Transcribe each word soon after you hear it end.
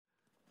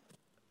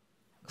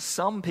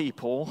some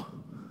people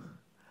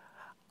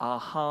are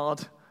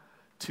hard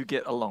to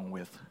get along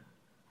with.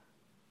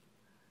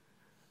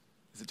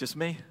 Is it just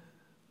me?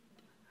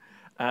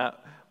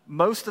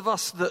 Most of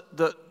us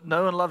that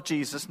know and love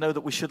Jesus know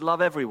that we should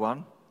love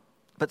everyone,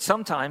 but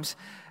sometimes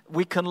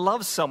we can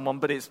love someone,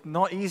 but it's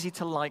not easy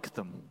to like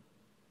them.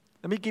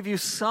 Let me give you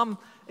some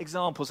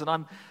examples, and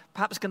I'm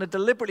perhaps going to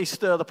deliberately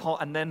stir the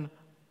pot and then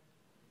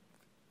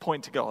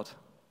point to God.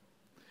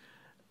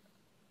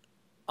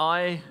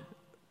 I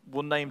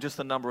will name just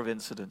a number of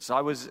incidents.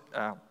 I was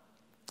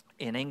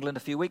in England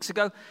a few weeks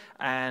ago,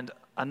 and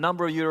a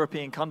number of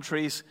European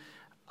countries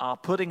are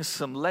putting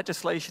some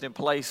legislation in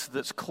place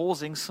that's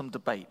causing some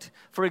debate.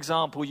 For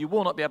example, you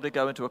will not be able to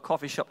go into a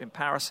coffee shop in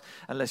Paris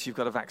unless you've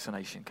got a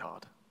vaccination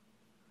card.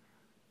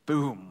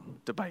 Boom,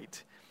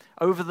 debate.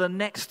 Over the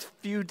next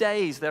few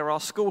days, there are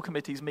school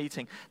committees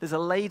meeting. There's a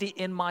lady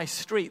in my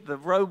street, the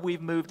road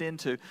we've moved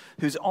into,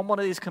 who's on one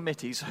of these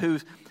committees, who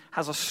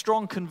has a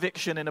strong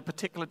conviction in a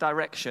particular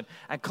direction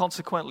and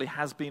consequently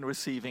has been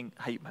receiving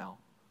hate mail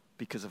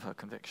because of her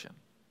conviction.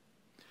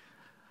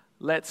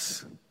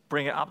 Let's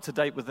bring it up to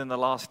date within the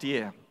last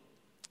year.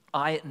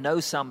 I know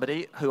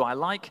somebody who I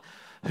like,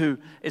 who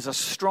is a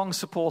strong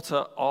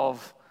supporter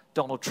of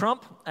Donald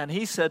Trump, and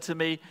he said to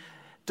me,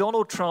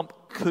 Donald Trump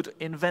could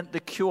invent the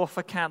cure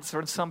for cancer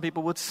and some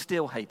people would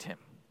still hate him.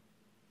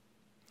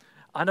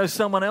 I know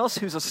someone else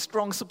who's a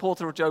strong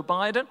supporter of Joe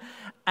Biden,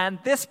 and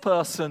this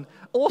person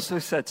also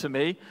said to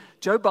me,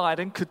 Joe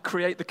Biden could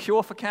create the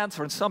cure for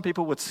cancer and some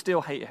people would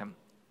still hate him.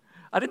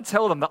 I didn't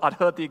tell them that I'd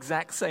heard the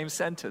exact same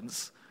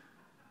sentence,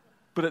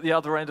 but at the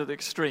other end of the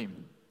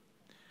extreme.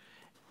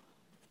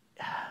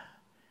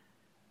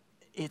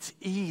 It's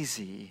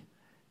easy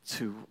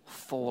to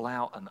fall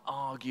out and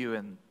argue,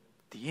 and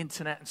the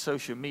internet and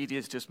social media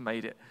has just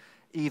made it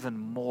even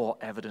more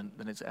evident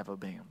than it's ever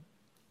been.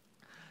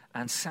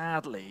 And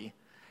sadly,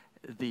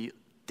 the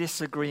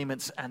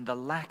disagreements and the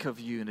lack of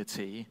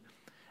unity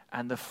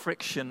and the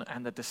friction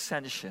and the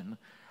dissension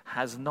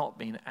has not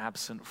been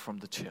absent from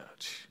the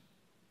church.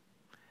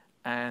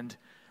 And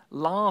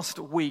last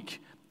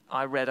week,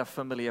 I read a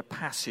familiar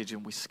passage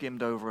and we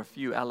skimmed over a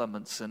few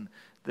elements, and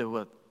there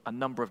were a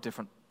number of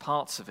different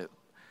parts of it.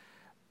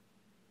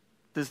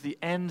 There's the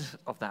end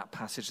of that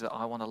passage that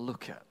I want to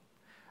look at.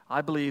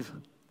 I believe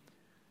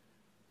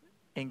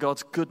in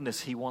God's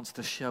goodness, He wants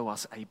to show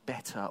us a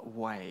better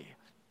way,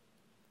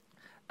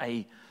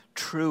 a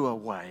truer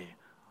way,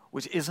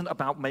 which isn't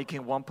about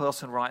making one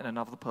person right and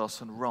another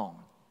person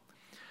wrong.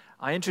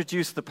 I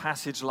introduced the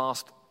passage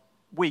last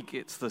week.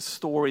 It's the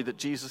story that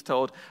Jesus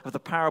told of the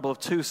parable of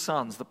two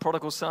sons. The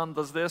prodigal son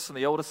does this and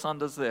the older son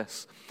does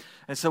this.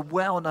 And it's a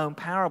well-known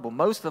parable.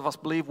 Most of us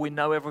believe we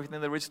know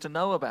everything there is to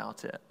know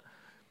about it.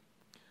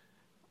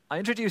 I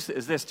introduced it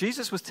as this.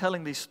 Jesus was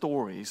telling these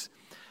stories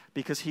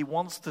because He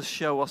wants to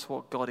show us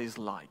what God is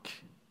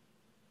like.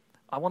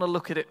 I want to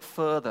look at it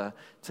further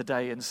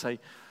today and say,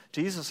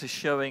 Jesus is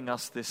showing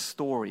us this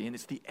story, and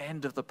it's the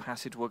end of the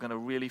passage we're going to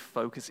really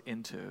focus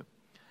into,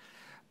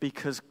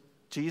 because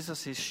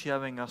Jesus is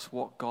showing us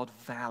what God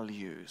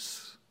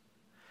values.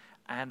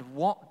 And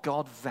what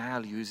God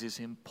values is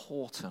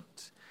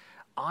important.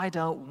 I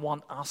don't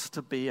want us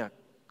to be a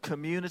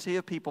community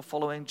of people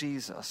following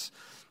Jesus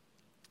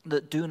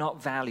that do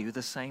not value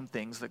the same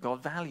things that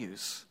God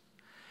values.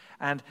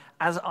 And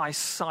as I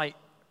cite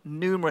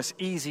numerous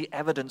easy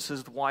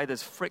evidences why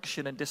there's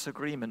friction and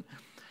disagreement,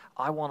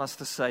 I want us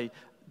to say,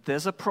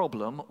 there's a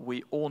problem.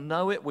 We all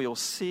know it. We all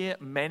see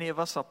it. Many of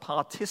us are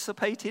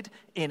participated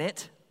in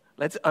it.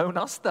 Let's own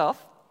our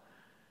stuff.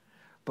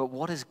 But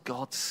what does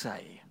God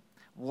say?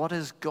 What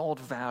does God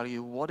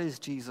value? What is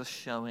Jesus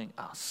showing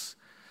us?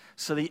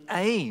 So the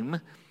aim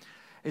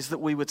is that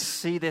we would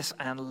see this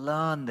and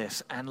learn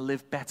this and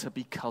live better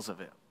because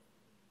of it.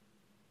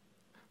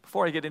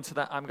 Before I get into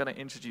that, I'm going to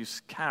introduce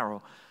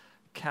Carol.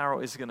 Carol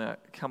is going to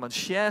come and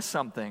share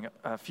something.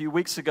 A few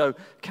weeks ago,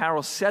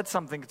 Carol said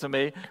something to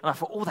me, and I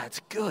thought, oh,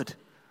 that's good.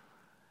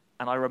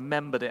 And I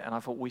remembered it, and I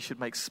thought we should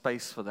make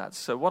space for that.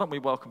 So why don't we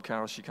welcome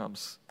Carol as she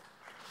comes.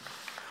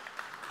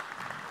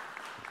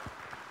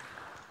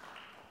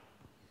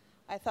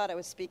 I thought I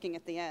was speaking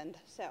at the end,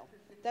 so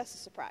that's a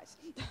surprise.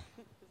 Is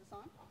this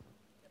on?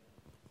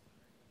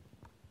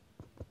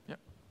 Yep.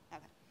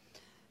 Okay.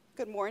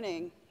 Good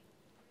morning.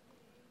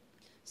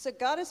 So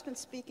God has been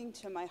speaking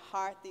to my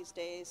heart these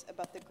days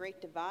about the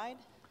great divide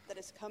that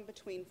has come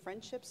between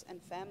friendships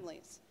and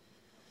families.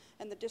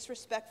 And the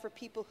disrespect for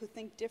people who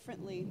think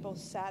differently both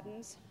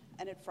saddens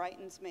and it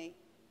frightens me.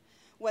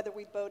 Whether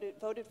we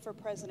voted for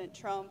President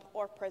Trump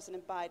or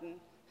President Biden,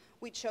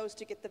 we chose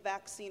to get the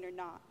vaccine or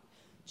not,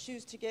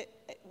 choose to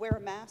wear a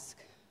mask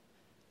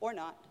or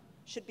not,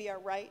 should be our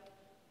right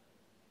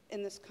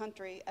in this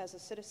country as a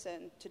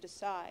citizen to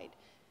decide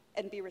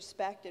and be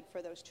respected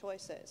for those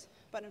choices.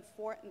 But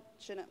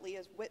unfortunately,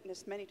 as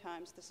witnessed many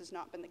times, this has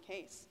not been the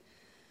case.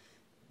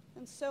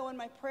 And so in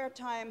my prayer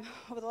time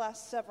over the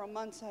last several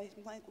months, I'm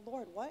like,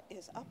 Lord, what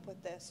is up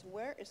with this?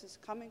 Where is this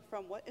coming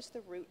from? What is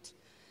the root?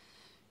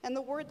 And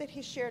the word that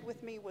He shared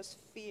with me was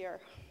fear.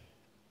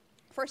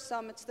 For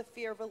some, it's the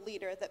fear of a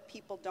leader that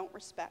people don't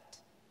respect.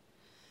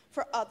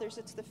 For others,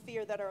 it's the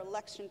fear that our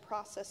election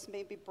process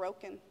may be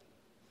broken.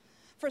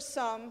 For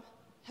some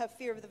have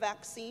fear of the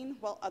vaccine,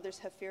 while others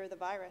have fear of the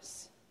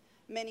virus.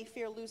 Many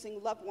fear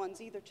losing loved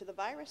ones either to the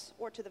virus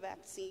or to the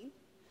vaccine.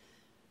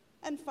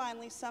 And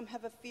finally, some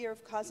have a fear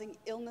of causing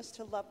illness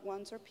to loved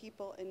ones or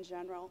people in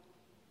general.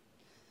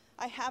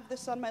 I have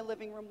this on my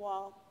living room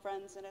wall,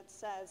 friends, and it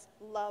says,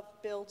 "Love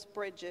builds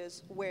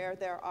bridges where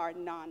there are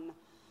none."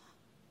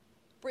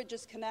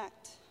 Bridges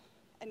connect.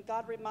 And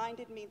God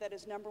reminded me that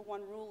his number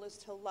one rule is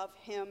to love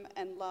him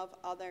and love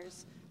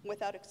others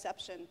without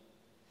exception.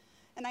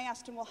 And I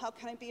asked him, well, how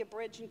can I be a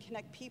bridge and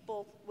connect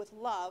people with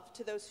love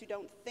to those who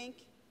don't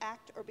think,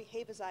 act, or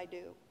behave as I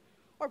do,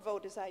 or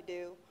vote as I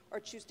do, or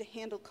choose to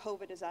handle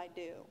COVID as I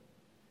do?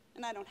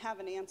 And I don't have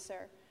an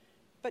answer.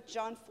 But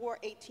John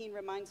 4:18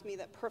 reminds me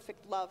that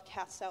perfect love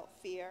casts out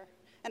fear.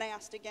 And I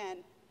asked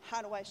again,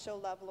 how do I show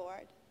love,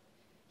 Lord?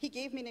 He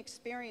gave me an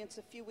experience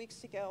a few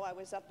weeks ago. I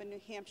was up in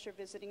New Hampshire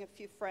visiting a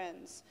few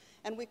friends,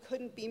 and we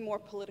couldn't be more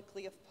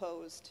politically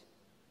opposed.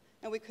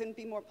 And we couldn't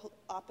be more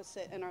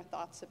opposite in our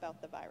thoughts about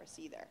the virus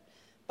either.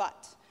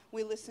 But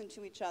we listened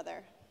to each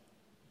other,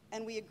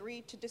 and we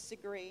agreed to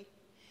disagree,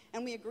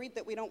 and we agreed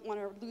that we don't want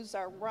to lose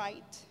our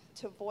right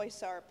to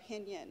voice our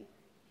opinion.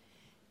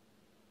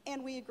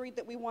 And we agreed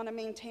that we want to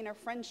maintain our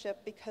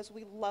friendship because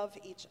we love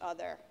each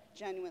other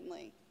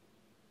genuinely.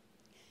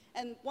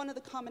 And one of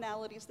the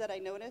commonalities that I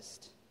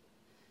noticed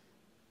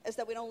is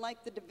that we don't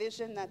like the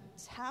division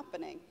that's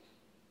happening,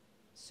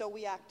 so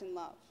we act in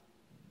love.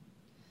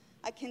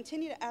 I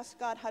continue to ask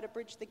God how to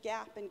bridge the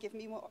gap and give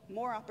me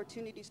more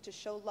opportunities to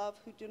show love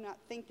who do not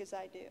think as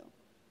I do.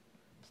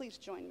 Please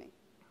join me.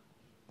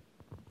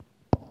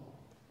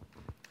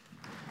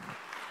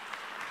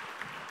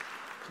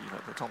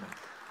 Tommy.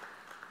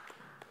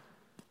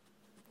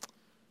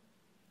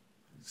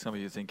 Some of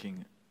you are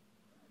thinking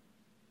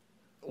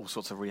all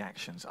sorts of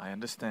reactions. I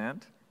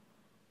understand.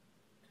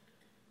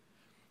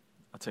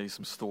 I'll tell you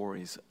some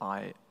stories.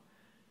 I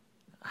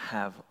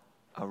have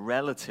a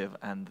relative,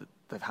 and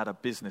they've had a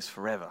business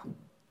forever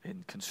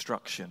in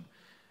construction.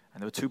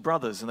 And there were two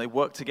brothers, and they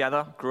worked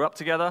together, grew up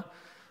together,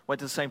 went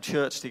to the same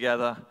church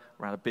together,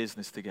 ran a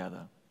business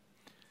together.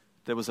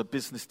 There was a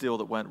business deal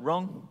that went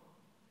wrong.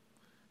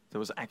 There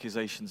was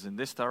accusations in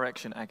this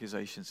direction,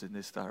 accusations in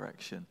this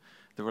direction.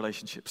 The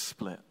relationship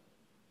split.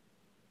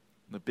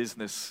 The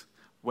business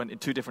went in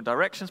two different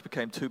directions,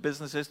 became two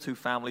businesses, two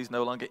families,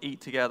 no longer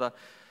eat together,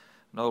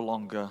 no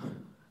longer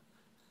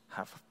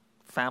have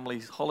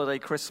families, holiday,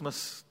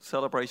 Christmas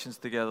celebrations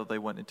together. They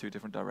went in two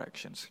different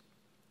directions.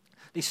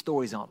 These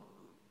stories aren't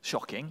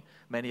shocking.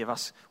 Many of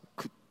us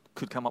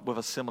could come up with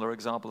a similar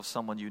example of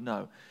someone you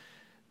know.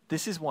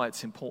 This is why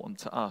it's important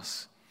to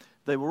us.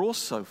 They were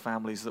also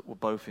families that were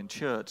both in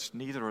church.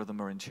 Neither of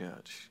them are in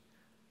church.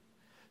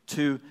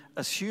 To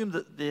assume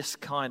that this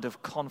kind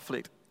of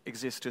conflict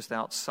exists just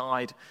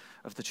outside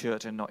of the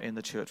church and not in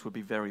the church would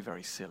be very,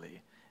 very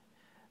silly.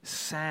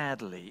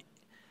 Sadly,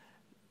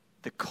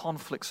 the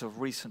conflicts of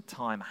recent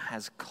time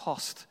has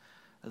cost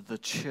the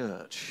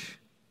church.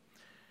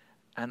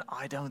 And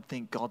I don't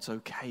think God's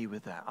okay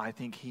with that. I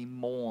think he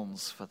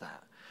mourns for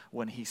that.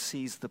 When he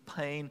sees the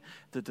pain,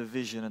 the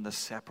division, and the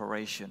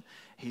separation,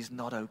 he's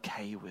not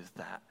okay with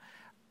that.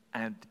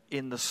 And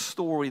in the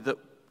story that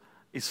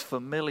is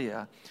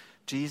familiar,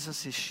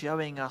 Jesus is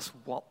showing us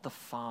what the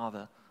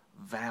Father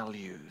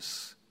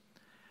values.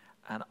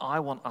 And I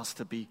want us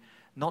to be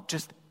not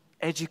just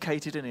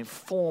educated and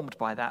informed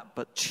by that,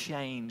 but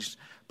changed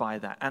by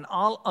that. And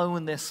I'll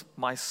own this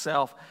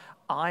myself.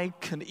 I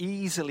can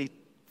easily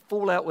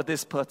fall out with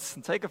this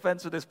person, take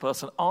offense with this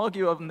person,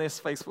 argue over this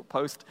Facebook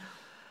post.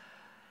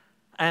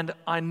 And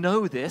I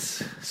know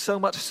this, so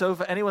much so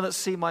for anyone that's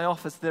seen my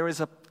office, there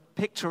is a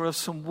picture of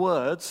some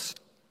words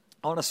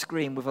on a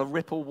screen with a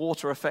ripple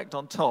water effect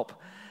on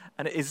top.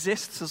 And it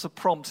exists as a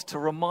prompt to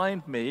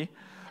remind me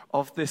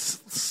of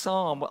this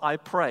psalm I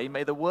pray,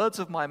 may the words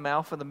of my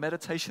mouth and the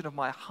meditation of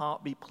my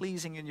heart be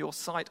pleasing in your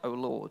sight, O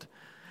Lord.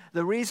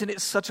 The reason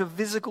it's such a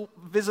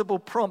visible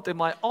prompt in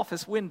my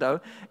office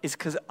window is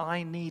because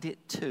I need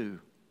it too.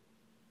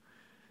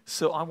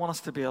 So I want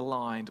us to be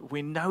aligned.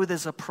 We know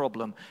there's a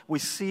problem. We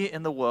see it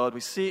in the world. We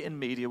see it in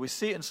media. We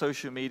see it in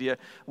social media.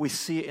 We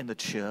see it in the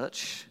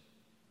church.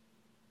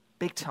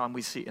 Big time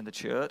we see it in the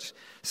church.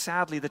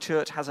 Sadly, the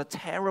church has a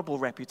terrible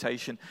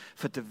reputation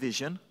for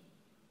division.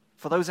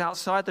 For those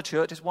outside the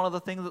church, it's one of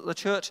the things that the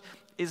church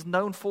is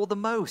known for the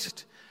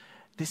most.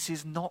 This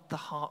is not the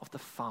heart of the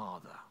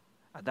Father.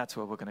 And that's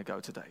where we're going to go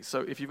today. So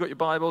if you've got your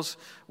Bibles,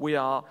 we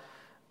are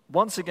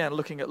once again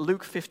looking at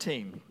Luke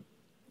 15.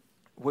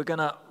 We're going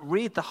to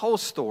read the whole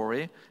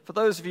story. For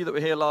those of you that were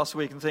here last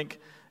week and think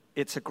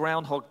it's a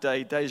Groundhog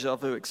Day deja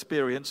vu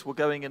experience, we're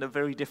going in a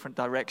very different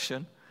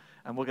direction.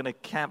 And we're going to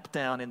camp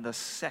down in the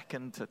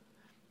second to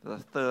the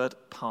third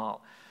part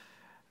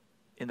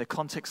in the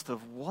context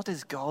of what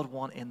does God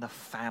want in the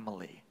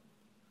family?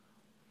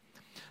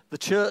 The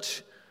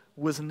church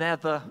was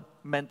never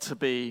meant to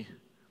be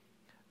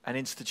an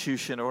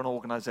institution or an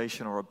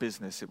organization or a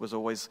business. It was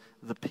always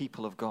the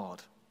people of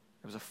God.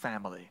 It was a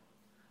family.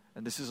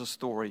 And this is a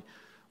story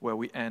where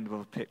we end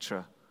with a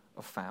picture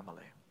of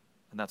family.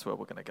 And that's where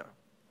we're going to go.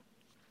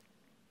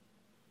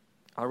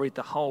 I'll read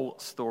the whole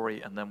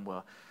story and then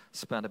we'll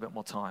spend a bit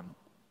more time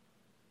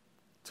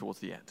towards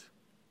the end.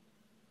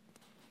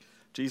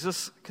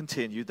 Jesus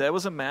continued, "There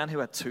was a man who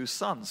had 2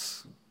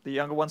 sons. The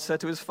younger one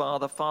said to his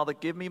father, 'Father,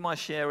 give me my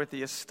share of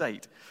the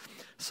estate.'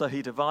 So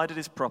he divided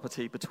his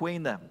property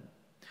between them.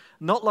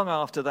 Not long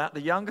after that,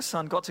 the younger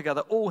son got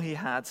together all he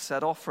had,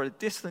 set off for a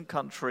distant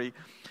country,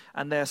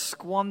 and there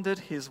squandered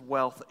his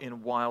wealth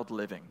in wild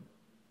living.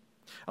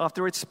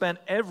 After he'd spent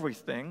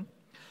everything,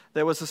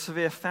 there was a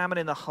severe famine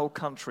in the whole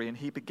country, and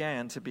he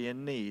began to be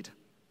in need.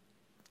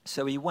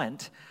 So he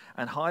went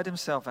and hired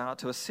himself out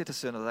to a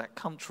citizen of that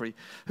country,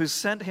 who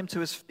sent him to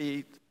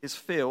his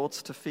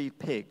fields to feed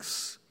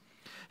pigs.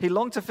 He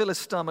longed to fill his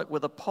stomach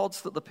with the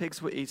pods that the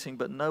pigs were eating,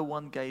 but no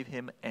one gave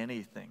him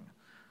anything.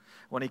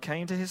 When he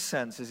came to his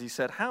senses, he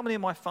said, 'How many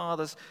of my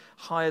father's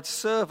hired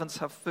servants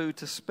have food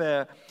to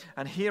spare,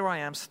 and here I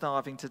am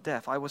starving to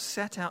death? I will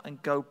set out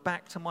and go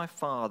back to my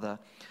father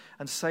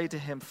and say to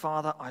him,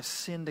 Father, I've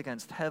sinned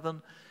against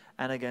heaven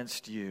and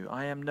against you.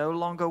 I am no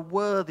longer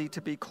worthy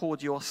to be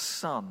called your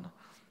son.'"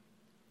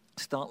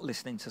 Start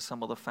listening to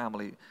some of the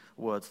family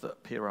words that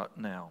appear out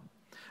now.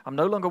 "I'm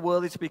no longer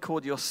worthy to be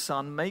called your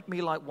son. Make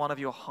me like one of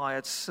your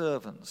hired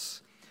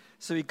servants."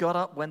 So he got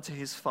up, went to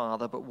his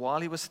father, but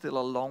while he was still a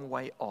long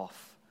way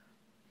off,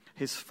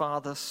 his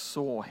father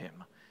saw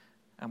him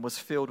and was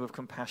filled with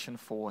compassion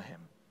for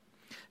him.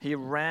 He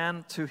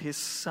ran to his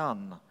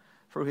son,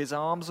 threw his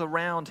arms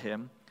around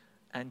him,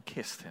 and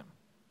kissed him.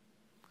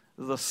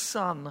 The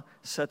son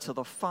said to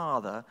the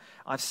father,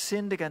 "I've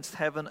sinned against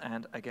heaven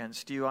and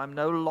against you. I'm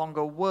no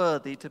longer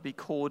worthy to be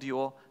called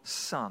your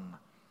son."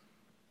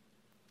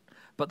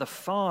 But the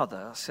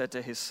father said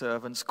to his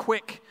servants,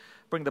 "Quick,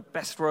 bring the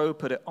best robe,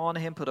 put it on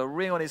him, put a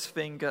ring on his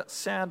finger,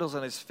 sandals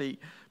on his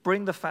feet.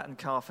 Bring the fattened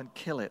calf and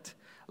kill it.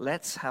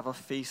 Let's have a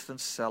feast and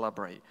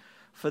celebrate.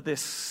 For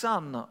this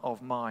son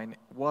of mine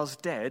was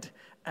dead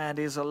and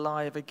is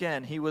alive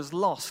again. He was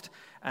lost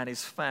and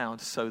is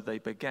found." So they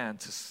began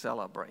to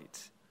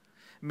celebrate.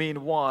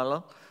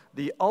 Meanwhile,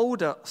 the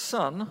older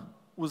son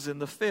was in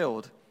the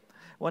field.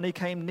 When he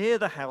came near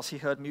the house, he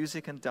heard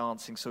music and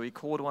dancing. So he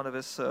called one of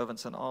his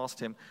servants and asked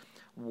him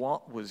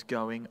what was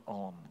going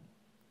on.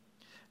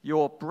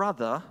 "Your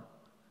brother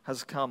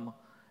has come,"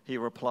 he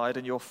replied,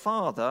 "and your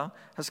father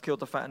has killed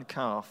the fattened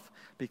calf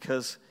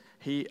because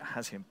he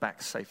has him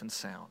back safe and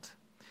sound."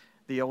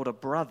 The older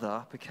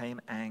brother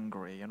became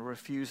angry and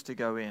refused to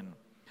go in.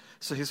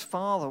 So his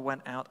father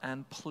went out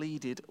and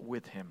pleaded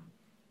with him.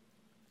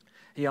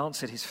 He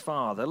answered his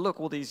father, "Look,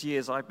 all these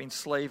years I've been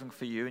slaving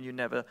for you, and you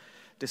never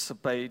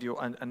disobeyed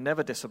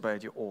never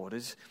disobeyed your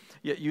orders.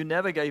 Yet you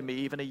never gave me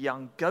even a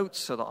young goat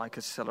so that I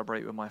could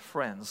celebrate with my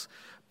friends.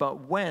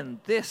 But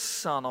when this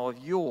son of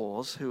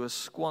yours, who has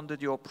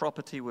squandered your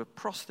property with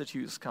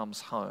prostitutes,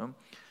 comes home,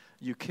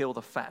 you kill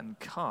the fattened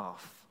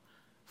calf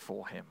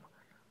for him."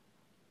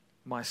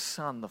 "My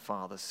son," the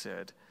father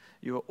said,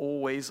 "you are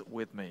always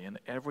with me, and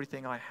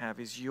everything I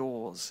have is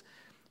yours.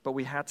 But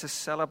we had to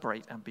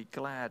celebrate and be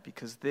glad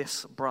because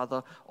this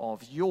brother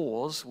of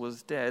yours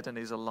was dead and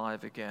is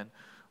alive again,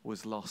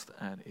 was lost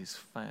and is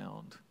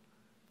found."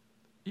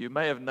 You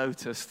may have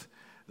noticed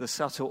the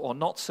subtle or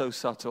not so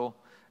subtle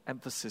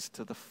emphasis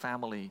to the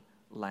family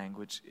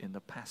language in the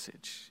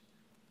passage.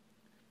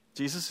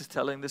 Jesus is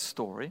telling this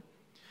story,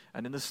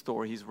 and in the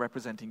story he's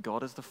representing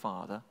God as the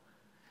Father,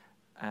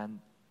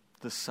 and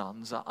the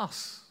sons are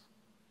us.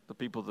 The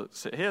people that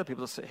sit here, the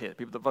people that sit here,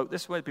 people that vote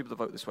this way, the people that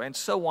vote this way, and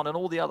so on, and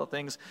all the other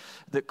things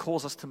that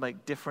cause us to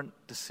make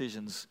different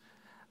decisions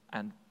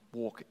and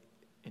walk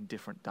in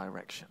different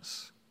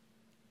directions.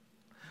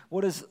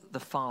 What does the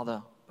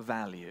Father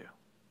value?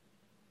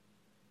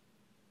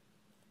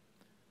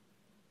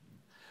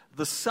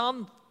 The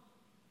son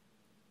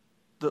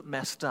that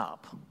messed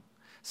up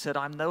said,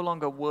 "I'm no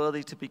longer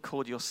worthy to be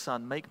called your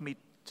son. Make me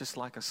just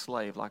like a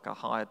slave, like a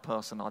hired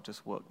person. I'll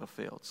just work the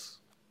fields."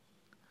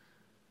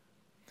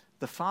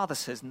 The father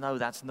says, "No,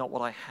 that's not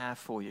what I have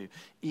for you.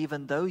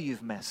 Even though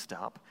you've messed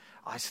up,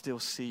 I still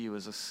see you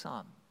as a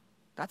son."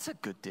 That's a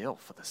good deal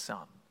for the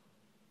son.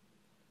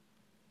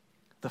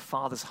 The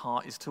father's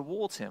heart is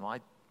towards him.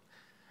 I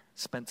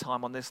spent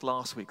time on this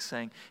last week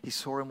saying he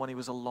saw him when he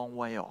was a long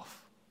way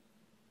off.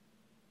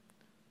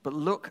 But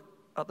look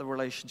at the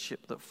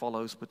relationship that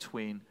follows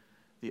between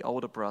the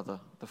older brother,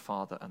 the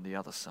father, and the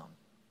other son.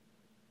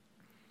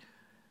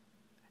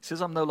 He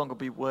says, "I'm no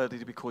longer worthy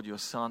to be called your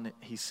son."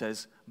 He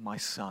says, "My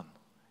son."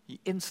 He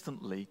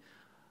instantly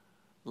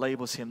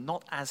labels him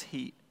not as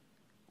he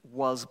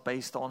was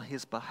based on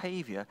his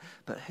behavior,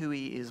 but who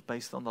he is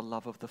based on the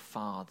love of the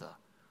Father.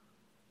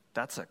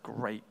 That's a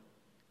great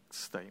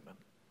statement.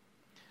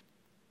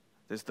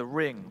 There's the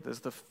ring,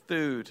 there's the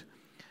food,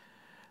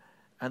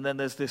 and then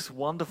there's this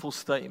wonderful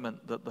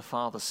statement that the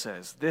father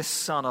says, "This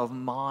son of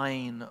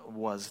mine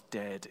was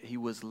dead. He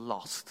was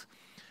lost,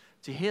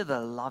 Do you hear the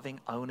loving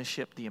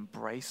ownership, the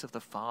embrace of the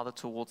father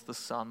towards the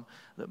son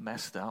that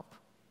messed up?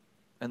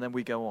 And then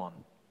we go on.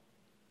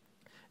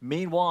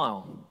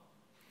 Meanwhile,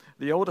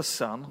 the older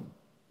son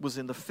was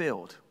in the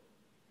field.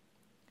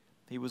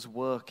 He was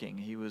working.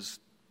 He was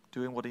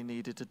doing what he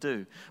needed to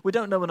do. We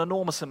don't know an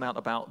enormous amount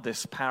about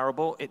this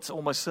parable. It's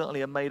almost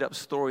certainly a made-up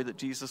story that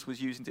Jesus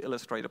was using to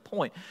illustrate a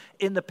point.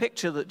 In the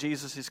picture that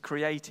Jesus has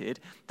created,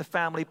 the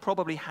family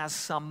probably has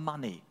some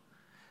money.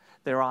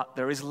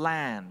 There is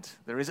land,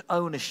 there is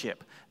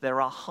ownership,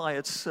 there are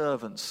hired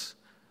servants.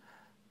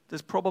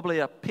 There's probably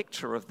a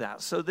picture of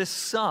that. So this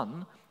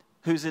son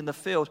who's in the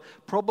field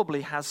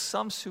probably has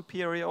some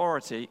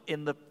superiority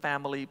in the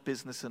family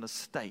business and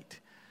estate.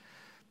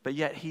 But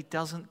yet he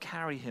doesn't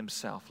carry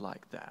himself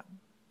like that.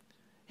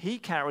 He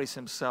carries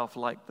himself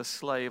like the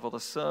slave or the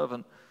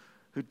servant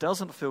who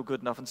doesn't feel good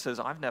enough and says,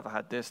 I've never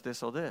had this,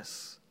 this, or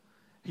this.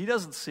 He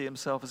doesn't see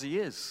himself as he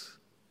is.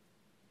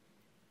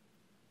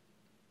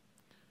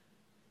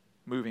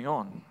 Moving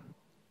on.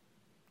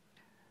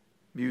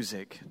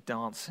 Music,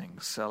 dancing,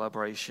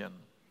 celebration.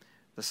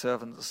 The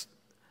servant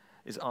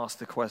is asked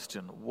the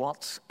question,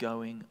 what's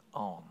going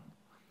on?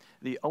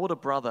 The older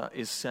brother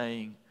is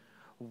saying,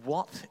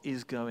 what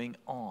is going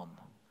on?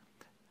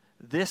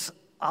 This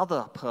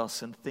other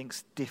person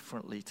thinks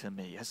differently to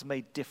me, has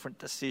made different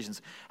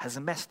decisions, has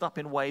messed up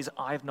in ways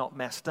I've not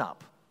messed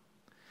up.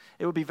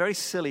 It would be very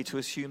silly to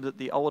assume that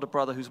the older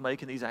brother who's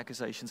making these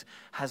accusations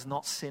has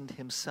not sinned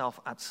himself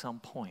at some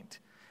point.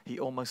 He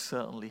almost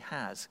certainly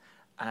has,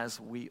 as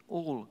we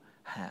all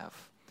have.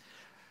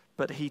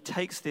 But he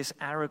takes this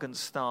arrogant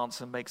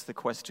stance and makes the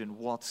question,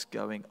 what's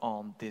going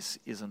on? This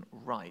isn't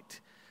right.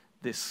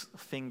 This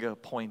finger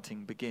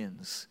pointing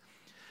begins,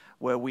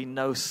 where we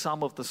know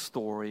some of the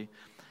story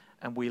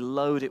and we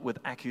load it with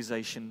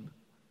accusation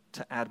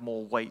to add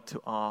more weight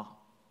to our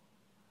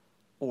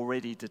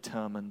already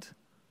determined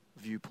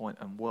viewpoint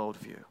and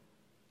worldview.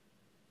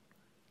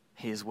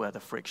 Here's where the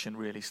friction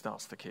really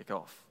starts to kick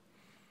off.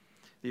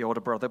 The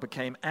older brother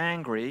became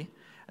angry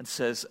and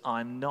says,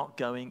 I'm not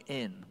going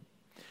in.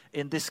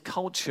 In this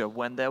culture,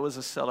 when there was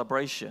a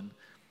celebration,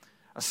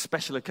 a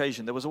special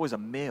occasion, there was always a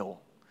meal.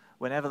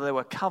 Whenever there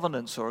were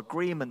covenants or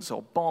agreements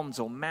or bonds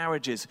or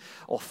marriages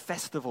or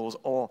festivals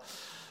or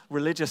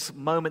religious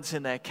moments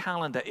in their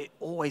calendar, it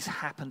always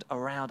happened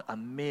around a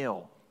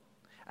meal.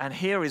 And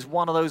here is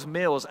one of those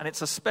meals, and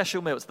it's a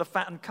special meal. It's the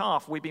fattened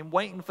calf. We've been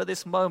waiting for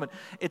this moment.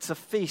 It's a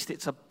feast.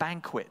 It's a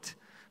banquet.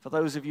 For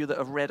those of you that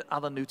have read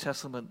other New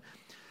Testament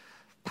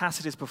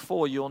passages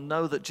before, you'll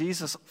know that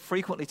Jesus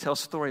frequently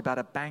tells a story about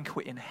a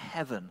banquet in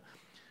heaven.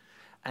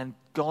 And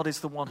God is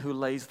the one who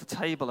lays the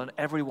table, and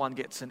everyone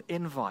gets an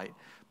invite.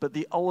 But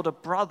the older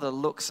brother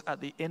looks at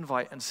the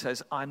invite and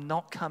says, I'm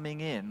not coming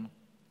in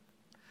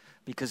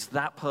because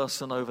that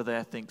person over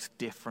there thinks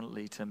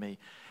differently to me.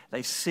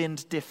 They've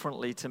sinned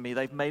differently to me.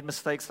 They've made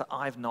mistakes that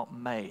I've not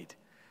made.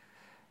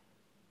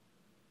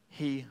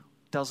 He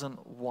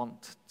doesn't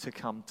want to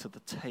come to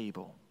the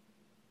table,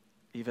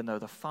 even though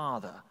the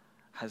Father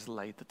has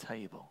laid the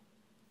table.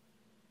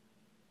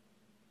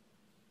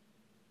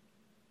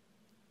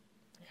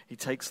 He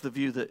takes the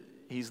view that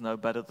he's no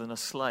better than a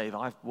slave.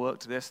 I've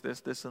worked this,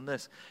 and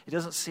this. He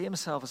doesn't see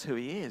himself as who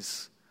he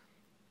is.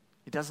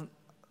 He doesn't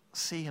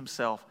see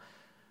himself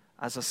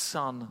as a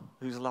son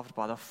who's loved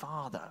by the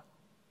Father.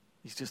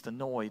 He's just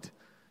annoyed.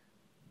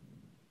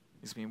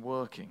 He's been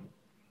working.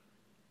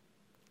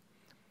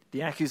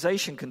 The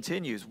accusation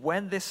continues.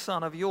 When this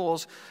son of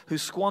yours who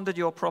squandered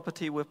your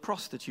property with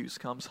prostitutes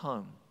comes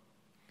home.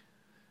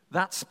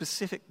 That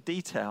specific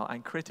detail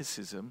and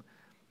criticism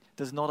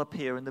does not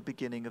appear in the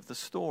beginning of the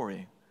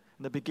story.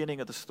 In the beginning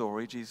of the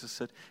story, Jesus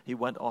said he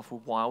went off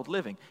with wild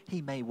living.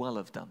 He may well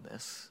have done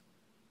this.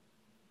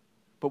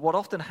 But what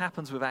often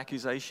happens with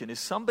accusation is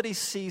somebody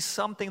sees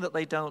something that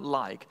they don't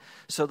like,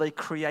 so they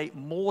create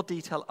more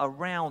detail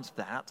around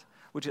that,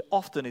 which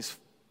often is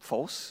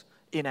false,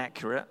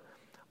 inaccurate,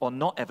 or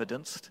not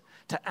evidenced,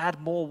 to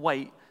add more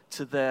weight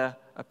to their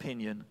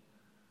opinion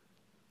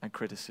and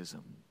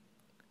criticism.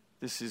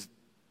 This is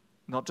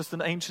not just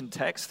an ancient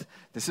text,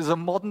 this is a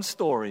modern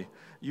story.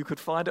 You could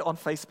find it on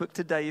Facebook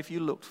today if you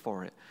looked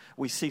for it.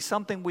 We see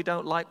something we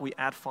don't like, we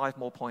add 5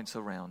 more points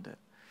around it.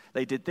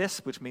 They did this,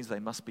 which means they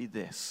must be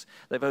this.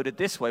 They voted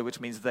this way,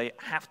 which means they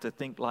have to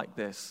think like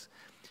this.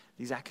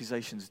 These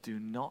accusations do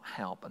not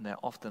help, and they're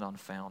often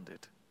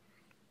unfounded.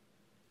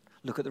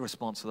 Look at the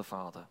response of the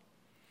father.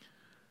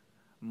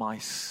 My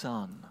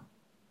son.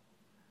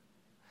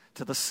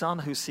 To the son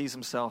who sees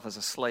himself as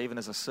a slave and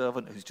as a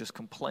servant, who's just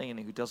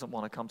complaining, who doesn't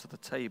want to come to the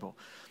table,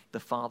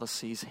 the father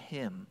sees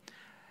him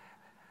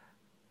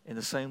in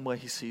the same way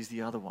he sees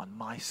the other one.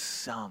 My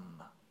son.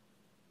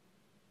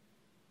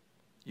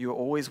 You are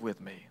always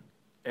with me.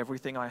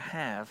 Everything I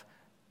have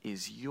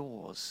is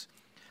yours.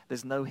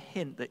 There's no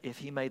hint that if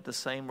he made the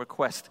same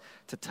request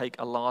to take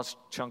a large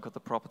chunk of the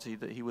property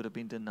that he would have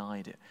been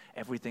denied it.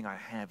 Everything I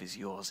have is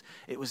yours.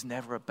 It was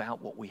never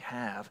about what we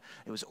have.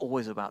 It was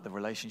always about the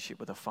relationship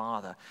with the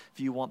Father. If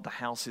you want the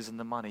houses and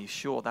the money,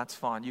 sure, that's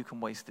fine. You can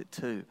waste it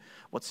too.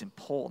 What's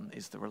important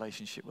is the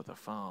relationship with the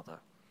Father.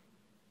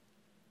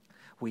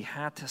 We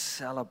had to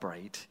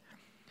celebrate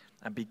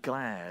and be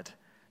glad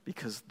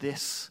because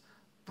this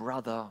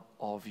brother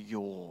of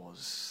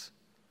yours,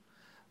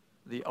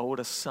 the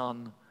older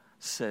son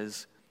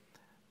says,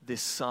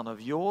 this son of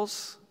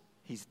yours,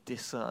 he's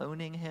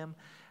disowning him.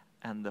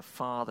 And the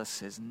father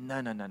says,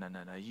 no,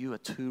 you are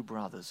two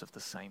brothers of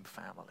the same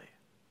family.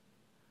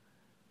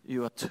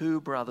 You are two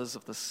brothers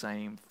of the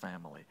same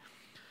family.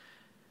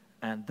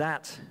 And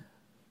that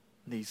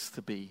needs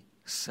to be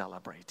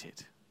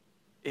celebrated.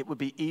 It would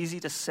be easy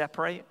to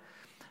separate,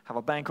 have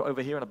a banquet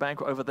over here and a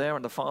banquet over there,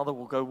 and the father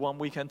will go one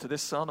weekend to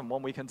this son and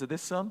one weekend to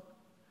this son.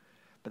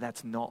 But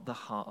that's not the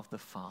heart of the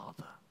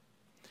Father.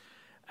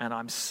 And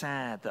I'm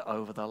sad that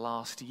over the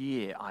last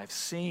year, I've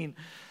seen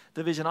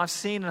division. I've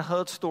seen and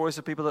heard stories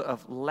of people that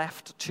have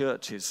left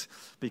churches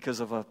because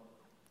of a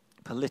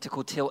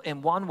political tilt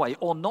in one way,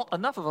 or not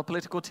enough of a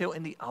political tilt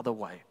in the other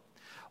way.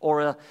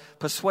 Or a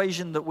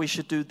persuasion that we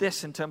should do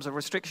this in terms of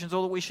restrictions,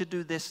 or that we should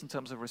do this in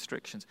terms of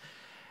restrictions.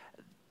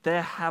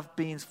 There have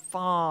been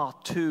far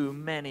too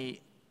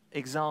many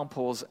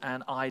examples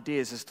and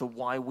ideas as to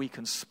why we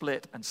can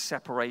split and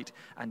separate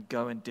and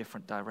go in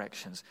different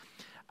directions.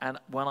 And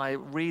when I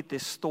read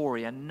this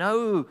story and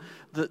know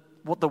that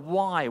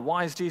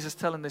why is Jesus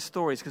telling this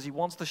story? It's because he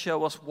wants to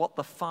show us what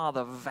the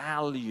Father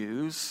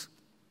values.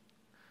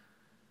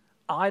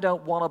 I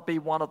don't want to be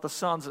one of the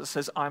sons that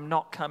says, I'm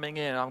not coming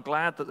in. I'm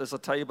glad that there's a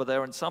table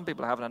there and some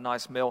people are having a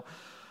nice meal,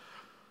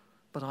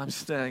 but I'm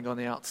standing on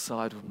the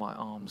outside with my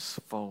arms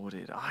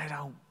folded. I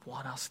don't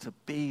want us to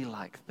be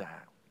like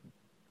that.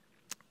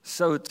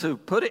 So to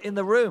put it in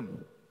the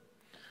room,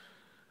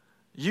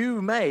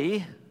 you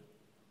may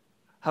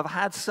have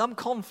had some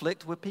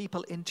conflict with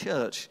people in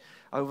church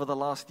over the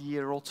last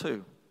year or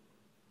two.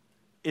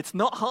 It's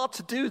not hard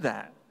to do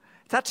that.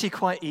 It's actually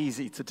quite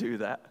easy to do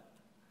that.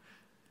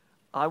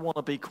 I want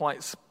to be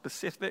quite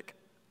specific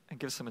and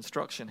give some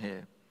instruction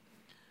here,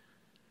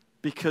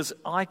 because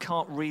I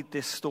can't read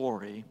this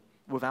story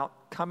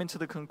without coming to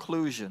the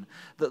conclusion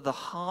that the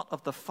heart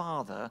of the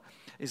Father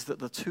is that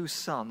the two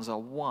sons are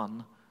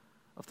one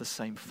of the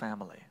same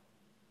family.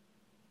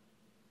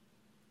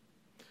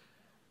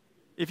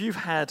 If you've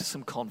had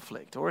some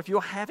conflict, or if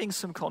you're having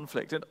some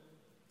conflict, and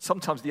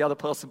sometimes the other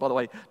person, by the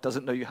way,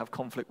 doesn't know you have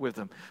conflict with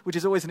them, which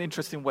is always an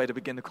interesting way to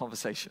begin the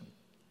conversation.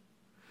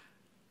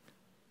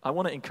 I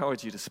want to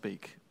encourage you to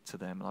speak to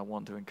them, and I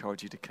want to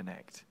encourage you to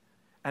connect.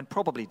 And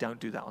probably don't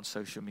do that on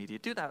social media.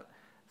 Do that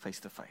face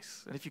to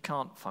face. And if you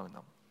can't, phone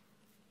them.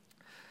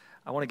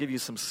 I want to give you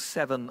some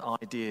 7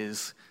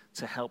 ideas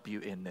to help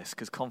you in this,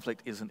 because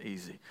conflict isn't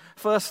easy.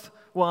 First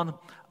one,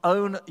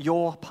 own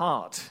your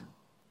part.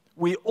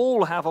 We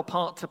all have a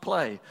part to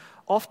play.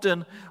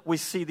 Often we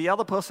see the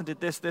other person did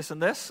this, this,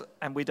 and this,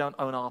 and we don't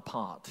own our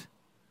part.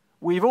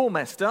 We've all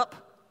messed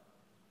up.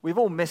 We've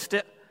all missed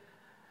it.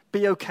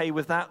 Be okay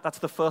with that. That's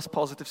the first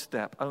positive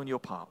step. Own your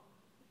part.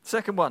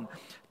 Second one,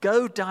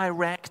 go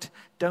direct.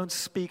 Don't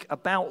speak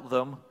about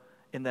them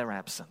in their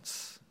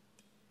absence.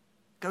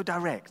 Go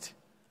direct.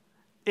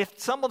 If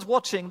someone's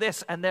watching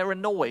this and they're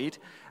annoyed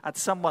at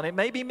someone, it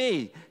may be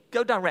me,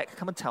 go direct.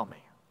 Come and tell me.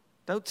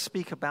 Don't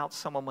speak about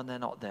someone when they're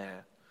not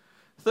there.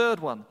 Third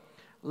one,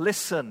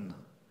 listen.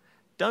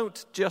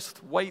 Don't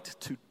just wait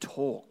to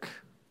talk.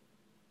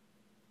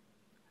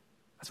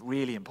 That's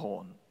really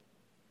important.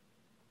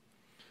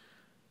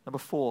 Number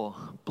 4,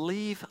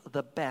 believe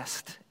the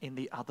best in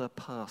the other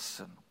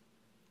person.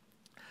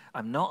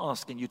 I'm not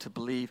asking you to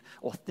believe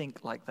or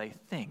think like they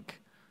think.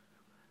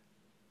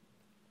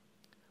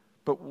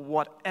 But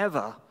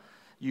whatever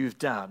you've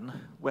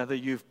done, whether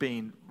you've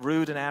been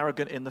rude and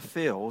arrogant in the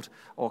field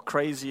or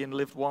crazy and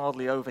lived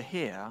wildly over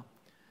here,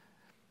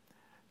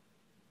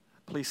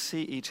 please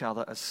see each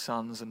other as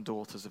sons and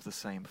daughters of the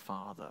same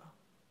Father.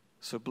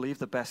 So believe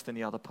the best in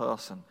the other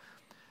person.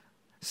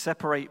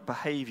 Separate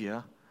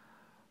behavior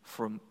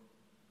from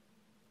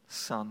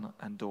son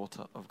and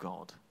daughter of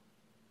God.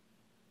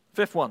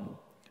 5th one,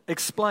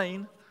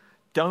 explain,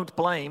 don't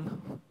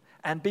blame,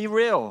 and be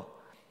real.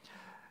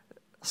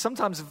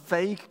 Sometimes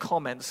vague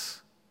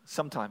comments,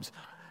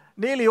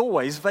 nearly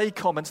always vague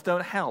comments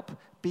don't help.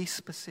 Be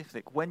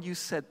specific. When you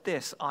said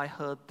this, I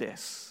heard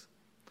this.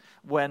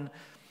 When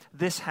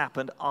this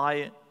happened,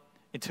 I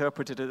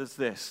interpreted it as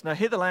this. Now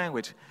hear the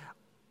language.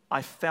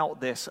 I felt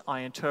this,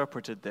 I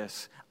interpreted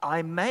this.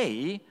 I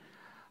may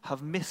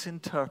have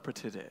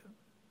misinterpreted it.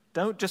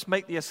 Don't just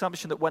make the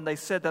assumption that when they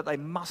said that, they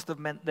must have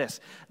meant this.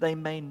 They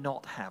may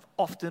not have.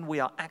 Often we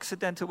are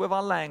accidental with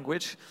our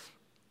language,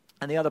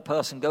 and the other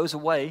person goes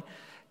away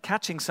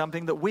catching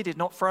something that we did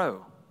not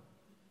throw.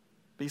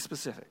 Be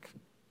specific.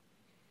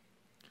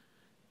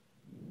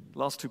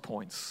 Last 2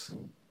 points.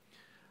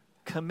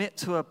 Commit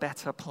to a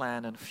better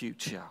plan and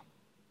future.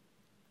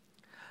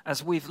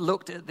 As we've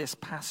looked at this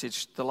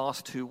passage the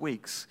last 2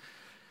 weeks,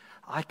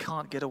 I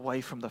can't get away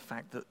from the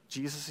fact that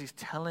Jesus is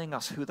telling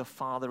us who the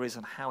Father is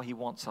and how he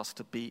wants us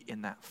to be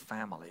in that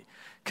family.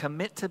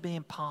 Commit to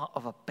being part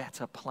of a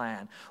better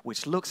plan,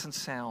 which looks and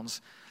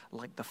sounds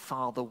like the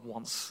Father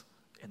wants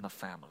in the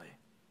family.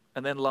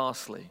 And then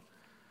lastly,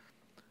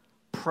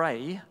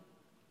 pray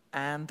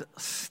and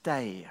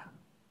stay.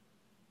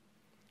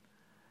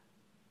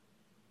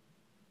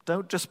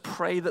 Don't just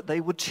pray that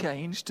they would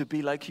change to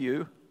be like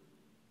you.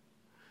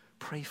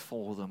 Pray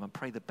for them and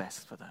pray the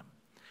best for them.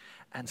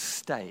 And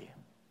stay.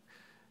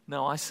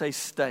 Now, I say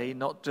stay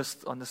not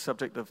just on the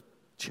subject of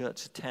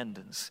church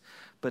attendance,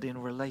 but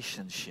in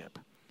relationship,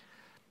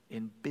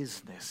 in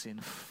business, in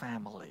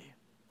family,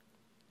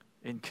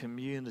 in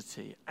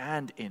community,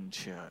 and in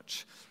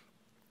church.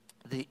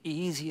 The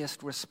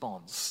easiest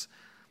response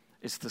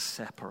is to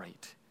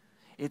separate.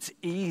 It's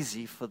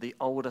easy for the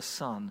older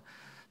son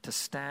to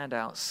stand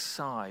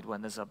outside when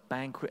there's a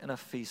banquet and a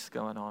feast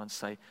going on and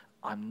say,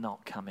 I'm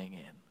not coming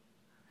in.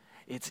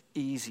 It's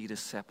easy to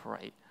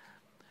separate.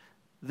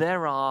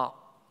 There are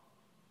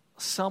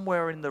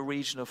somewhere in the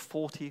region of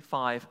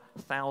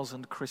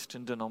 45,000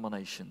 Christian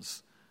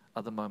denominations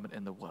at the moment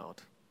in the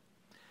world.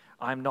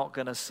 I'm not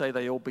going to say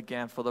they all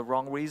began for the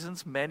wrong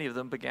reasons. Many of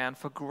them began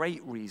for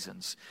great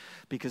reasons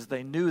because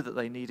they knew that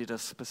they needed a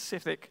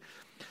specific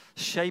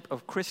shape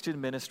of Christian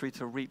ministry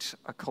to reach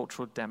a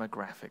cultural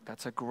demographic.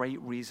 That's a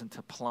great reason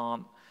to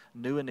plant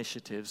new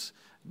initiatives,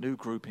 new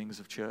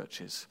groupings of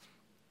churches.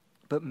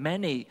 But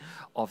many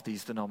of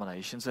these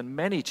denominations and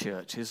many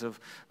churches have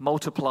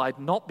multiplied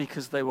not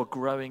because they were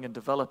growing and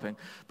developing,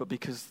 but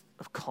because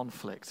of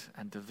conflict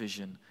and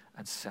division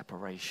and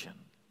separation.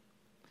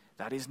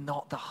 That is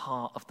not the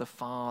heart of the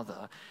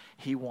Father.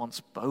 He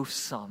wants both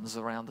sons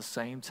around the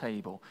same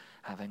table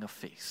having a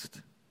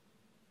feast.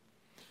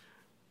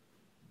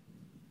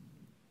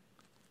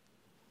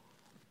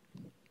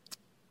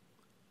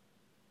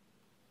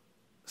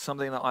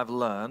 Something that I've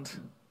learned,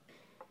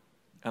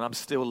 and I'm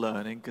still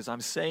learning because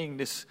I'm saying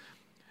this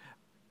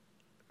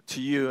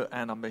to you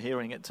and I'm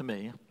hearing it to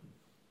me,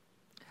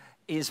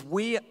 is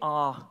we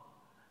are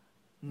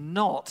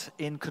not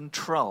in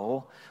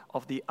control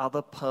of the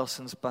other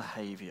person's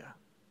behavior.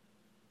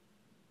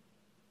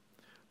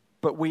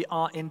 But we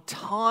are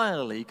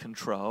entirely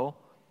control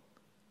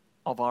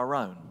of our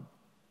own.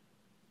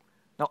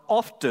 Now,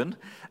 often,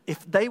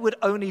 if they would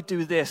only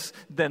do this,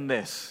 then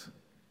this.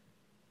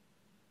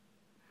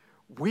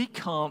 We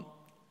can't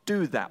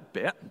do that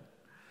bit.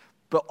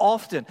 But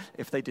often,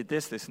 if they did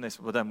this, this, and this,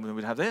 well, then we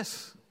would have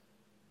this.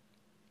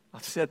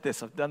 I've said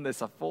this, I've done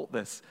this, I've thought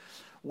this.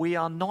 We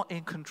are not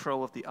in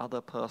control of the other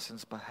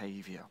person's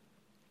behavior,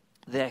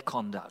 their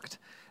conduct,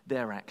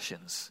 their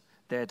actions,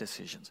 their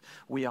decisions.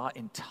 We are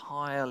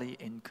entirely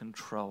in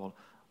control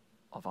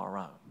of our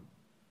own.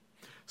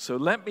 So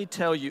let me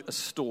tell you a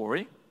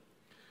story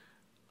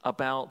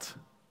about,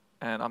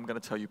 and I'm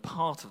going to tell you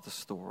part of the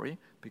story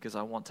because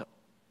I want to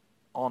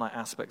honor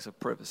aspects of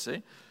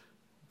privacy,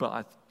 but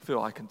I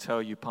feel I can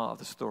tell you part of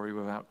the story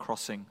without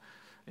crossing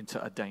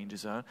into a danger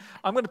zone.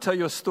 I'm going to tell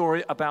you a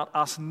story about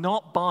us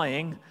not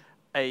buying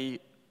a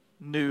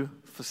new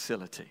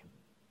facility.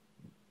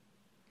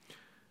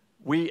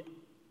 We,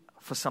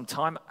 for some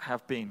time,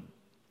 have been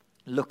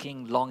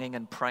looking, longing,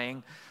 and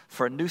praying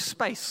for a new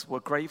space. We're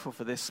grateful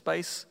for this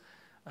space,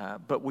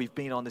 but we've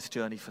been on this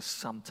journey for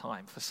some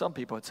time. For some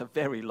people, it's a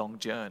very long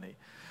journey.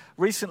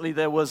 Recently,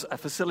 there was a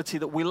facility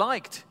that we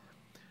liked.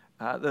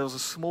 There was a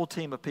small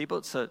team of people.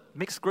 It's a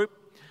mixed group.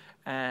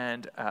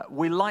 And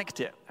we liked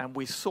it. And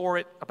we saw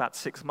it about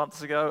 6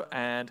 months ago.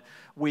 And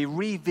we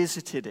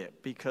revisited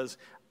it because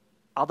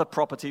other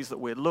properties that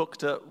we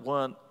looked at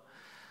weren't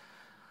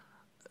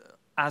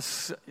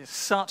as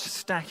such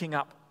stacking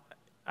up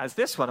as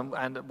this one.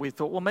 And we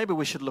thought, well, maybe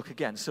we should look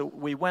again. So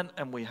we went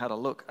and we had a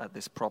look at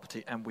this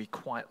property. And we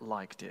quite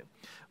liked it.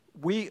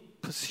 We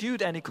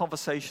pursued any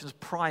conversations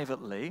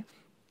privately.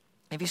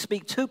 If you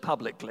speak too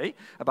publicly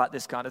about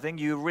this kind of thing,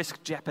 you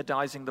risk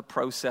jeopardizing the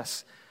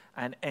process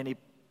and any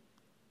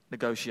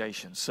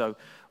negotiations. So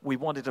we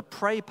wanted to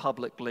pray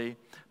publicly,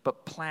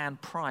 but plan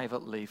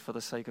privately for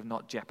the sake of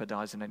not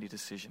jeopardizing any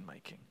decision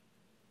making.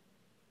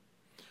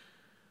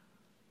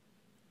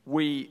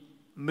 We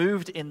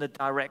moved in the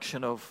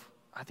direction of,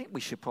 I think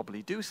we should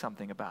probably do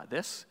something about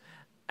this.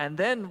 And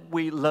then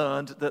we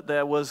learned that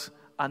there was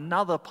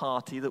another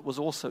party that was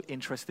also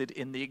interested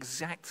in the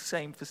exact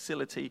same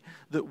facility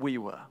that we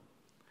were.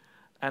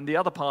 And the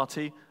other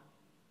party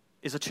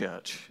is a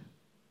church.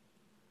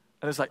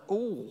 And it's like,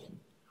 oh.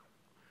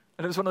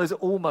 And it was one of those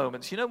all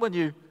moments. You know when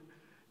you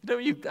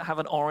have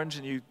an orange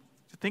and you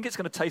think it's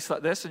going to taste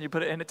like this and you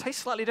put it in, it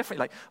tastes slightly different.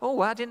 You're like,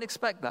 oh, I didn't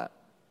expect that.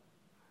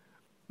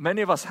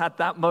 Many of us had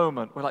that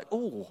moment. We're like,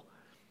 oh,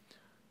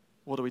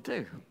 what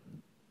do?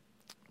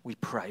 We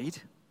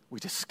prayed. We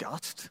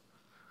discussed.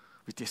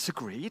 We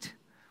disagreed.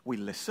 We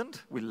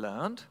listened. We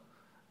learned.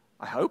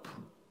 I hope.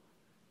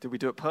 Did we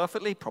do it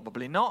perfectly?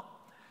 Probably not.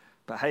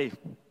 But hey,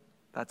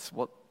 that's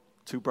what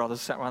two brothers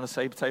sat around the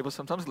same table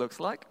sometimes looks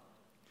like.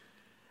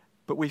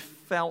 But we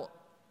felt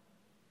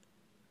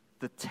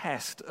the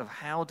test of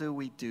how do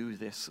we do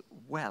this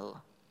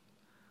well?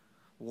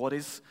 What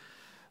is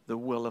the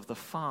will of the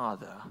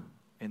Father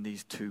in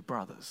these two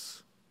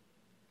brothers?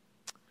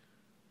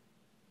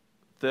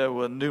 There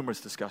were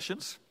numerous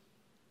discussions.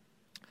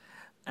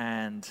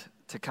 And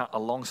to cut a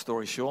long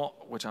story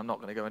short, which I'm not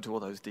going to go into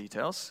all those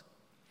details,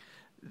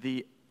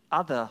 the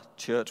other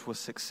church was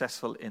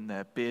successful in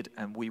their bid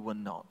and we were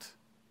not.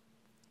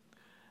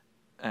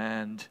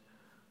 And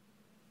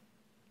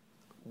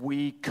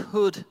we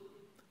could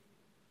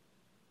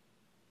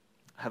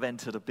have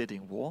entered a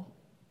bidding war.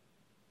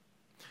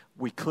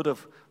 We could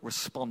have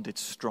responded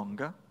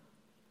stronger.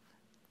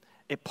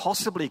 It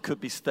possibly could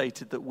be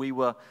stated that we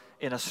were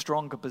in a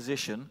stronger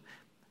position,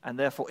 and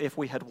therefore if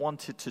we had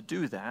wanted to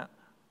do that,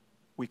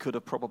 we could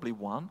have probably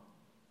won.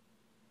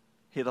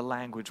 Hear the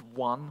language: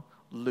 won,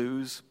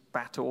 lose,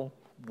 battle,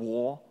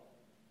 war.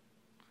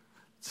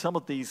 Some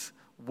of these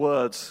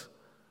words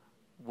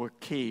were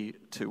key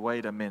to,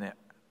 wait a minute,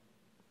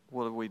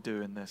 what do we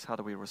do in this? How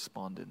do we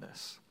respond in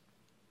this?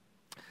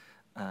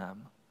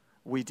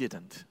 We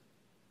didn't.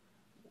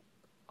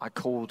 I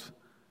called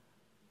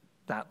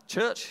that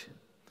church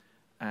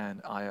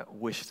and I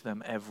wished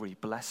them every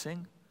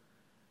blessing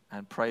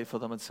and prayed for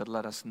them and said,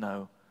 let us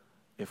know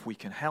if we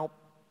can help.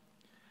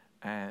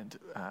 And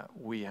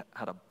we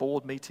had a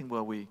board meeting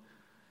where we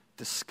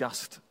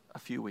discussed a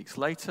few weeks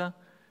later,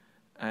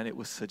 and it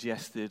was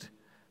suggested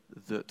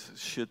that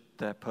should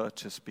their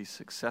purchase be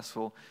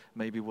successful,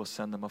 maybe we'll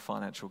send them a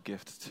financial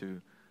gift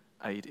to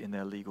aid in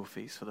their legal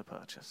fees for the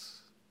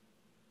purchase.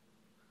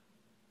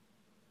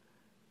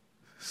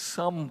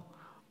 Some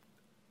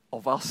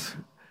of us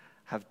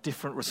have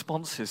different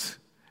responses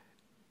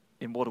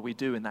in what do we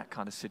do in that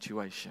kind of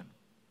situation.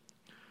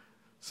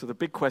 So the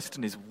big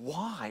question is,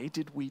 why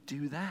did we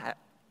do that?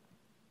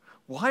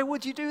 Why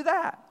would you do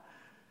that?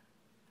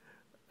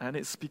 And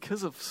it's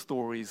because of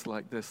stories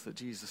like this that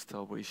Jesus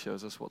told, where he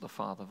shows us what the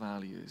Father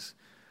values.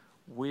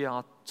 We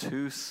are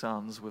two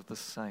sons with the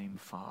same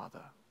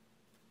Father.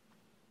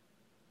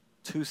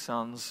 Two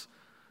sons,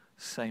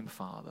 same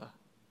Father.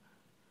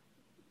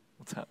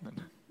 What's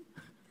happening?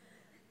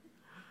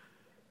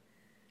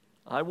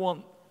 I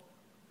want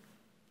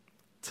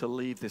to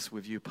leave this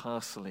with you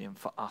personally and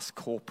for us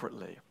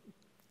corporately,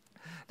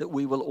 that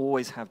we will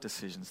always have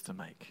decisions to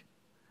make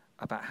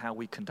about how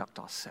we conduct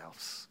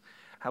ourselves,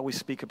 how we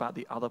speak about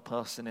the other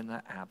person in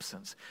their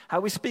absence,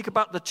 how we speak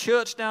about the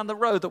church down the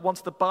road that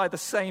wants to buy the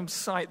same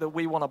site that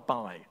we want to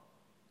buy.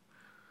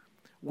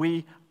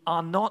 We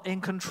are not in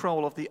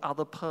control of the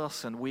other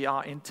person. We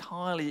are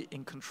entirely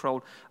in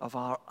control of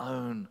our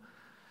own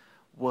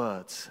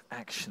words,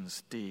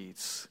 actions,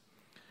 deeds.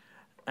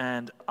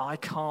 And I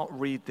can't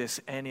read this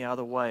any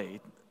other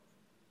way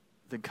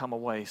than come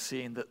away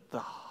seeing that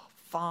the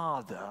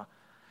Father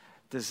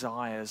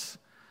desires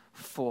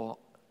for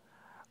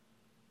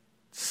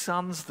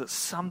sons that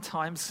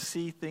sometimes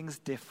see things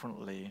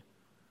differently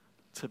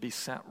to be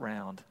sat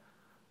round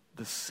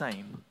the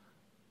same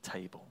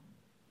table.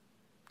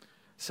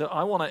 So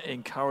I want to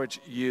encourage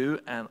you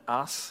and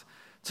us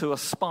to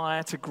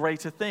aspire to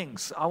greater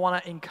things. I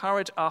want to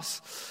encourage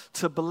us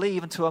to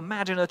believe and to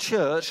imagine a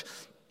church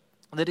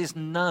that is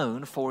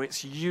known for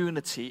its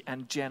unity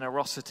and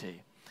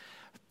generosity.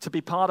 To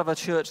be part of a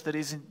church that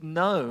is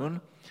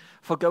known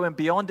for going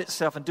beyond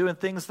itself and doing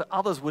things that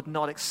others would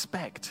not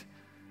expect.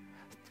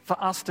 For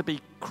us to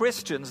be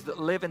Christians that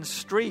live in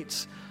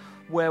streets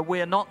where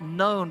we're not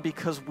known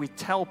because we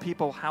tell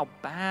people how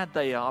bad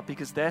they are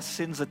because their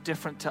sins are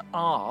different to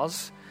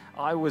ours.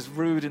 I was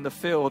rude in the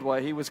field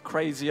while he was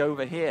crazy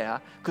over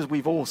here because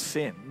we've all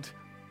sinned.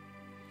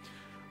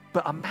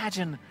 But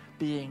imagine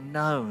being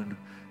known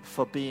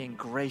for being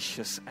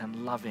gracious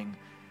and loving,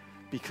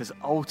 because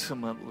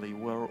ultimately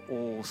we're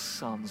all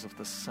sons of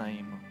the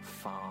same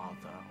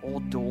Father, all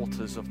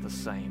daughters of the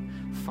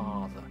same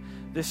Father.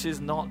 This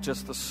is not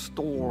just a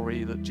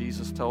story that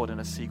Jesus told in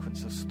a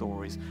sequence of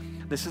stories.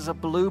 This is a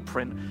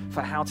blueprint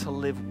for how to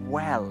live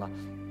well.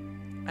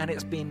 And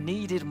it's been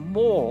needed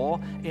more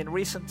in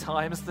recent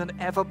times than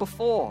ever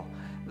before.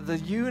 The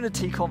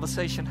unity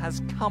conversation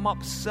has come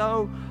up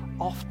so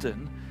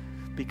often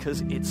because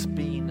it's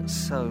been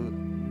so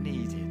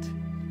needed.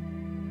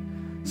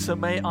 So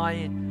may I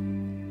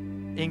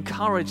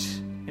encourage,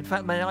 in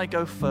fact, may I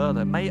go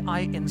further. May I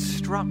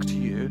instruct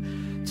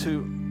you to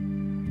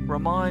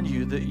remind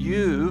you that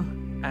you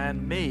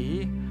and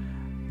me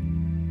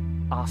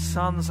are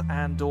sons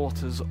and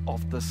daughters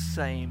of the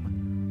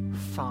same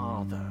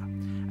Father.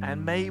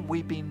 And may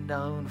we be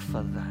known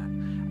for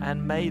that.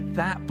 And may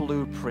that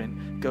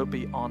blueprint go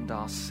beyond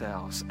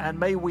ourselves. And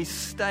may we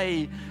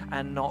stay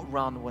and not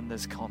run when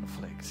there's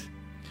conflict.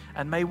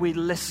 And may we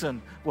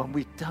listen when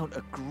we don't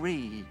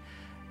agree.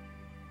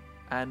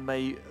 And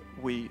may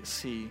we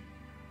see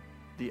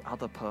the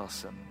other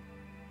person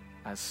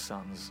as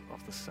sons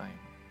of the same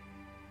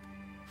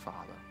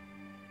Father.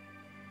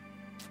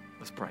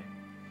 Let's pray.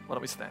 Why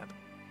don't we stand?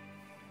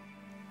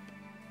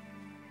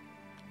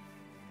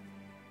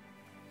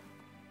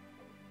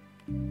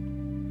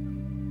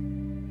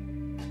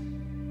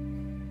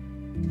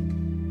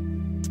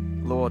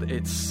 Lord,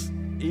 it's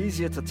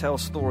easier to tell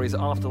stories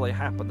after they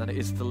happen than it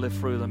is to live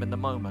through them in the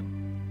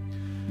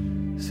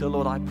moment. So,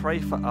 Lord, I pray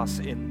for us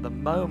in the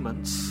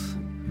moments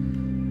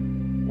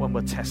when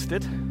we're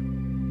tested,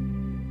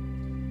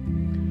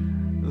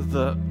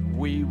 that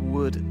we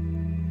would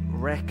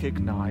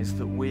recognize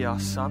that we are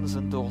sons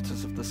and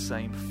daughters of the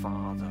same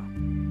Father.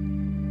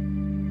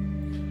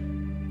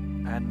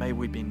 And may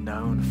we be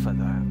known for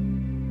that.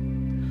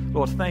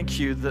 Lord, thank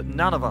you that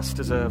none of us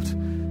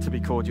deserved to be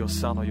called your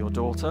son or your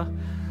daughter,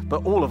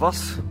 but all of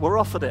us were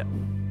offered it.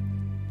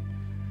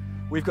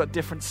 We've got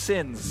different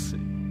sins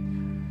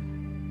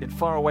in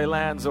faraway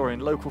lands or in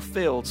local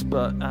fields,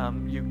 but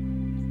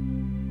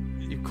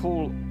you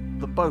call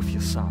them both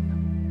your son.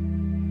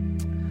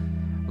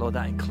 Lord,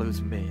 that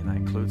includes me, and that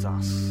includes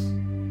us.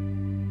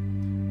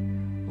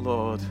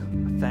 Lord,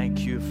 thank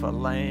you for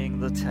laying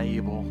the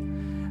table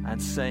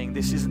and saying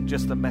this isn't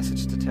just a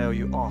message to tell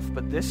you off,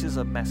 but this is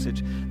a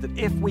message that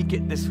if we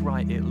get this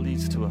right, it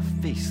leads to a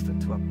feast and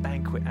to a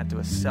banquet and to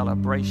a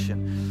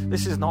celebration.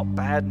 This is not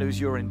bad news,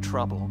 you're in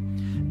trouble.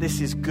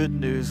 This is good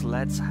news,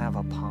 let's have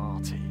a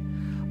party.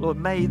 Lord,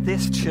 may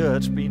this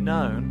church be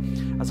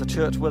known as a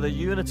church where the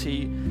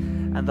unity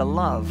and the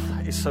love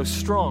is so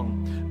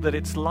strong that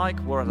it's like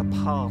we're at a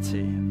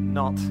party,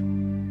 not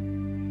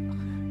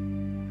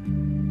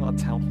a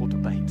town hall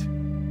debate.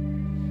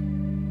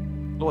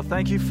 Lord,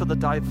 thank you for the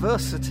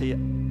diversity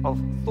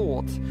of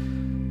thought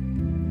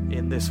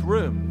in this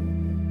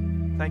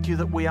room. Thank you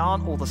that we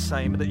aren't all the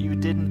same, that you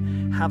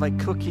didn't have a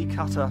cookie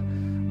cutter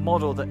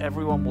model that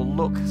everyone will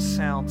look,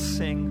 sound,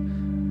 sing,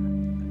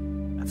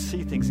 and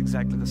see things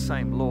exactly the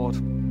same. Lord,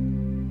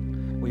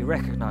 we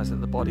recognize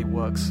that the body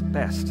works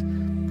best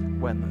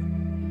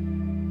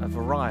when a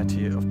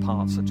variety of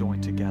parts are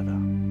joined together.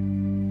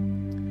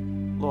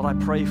 Lord, I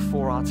pray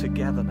for our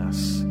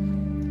togetherness.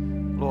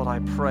 Lord, I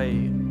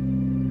pray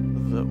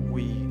that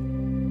we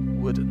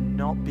would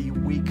not be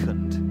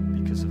weakened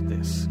because of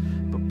this,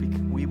 but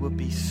we would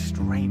be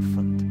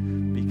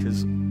strengthened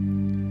because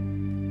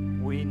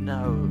we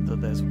know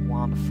that there's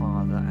one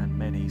Father and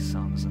many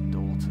sons and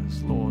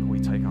daughters. Lord, we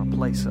take our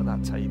place at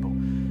that table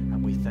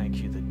and we thank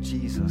you that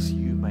Jesus,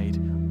 you made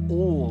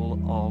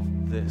all of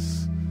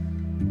this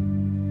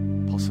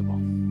possible.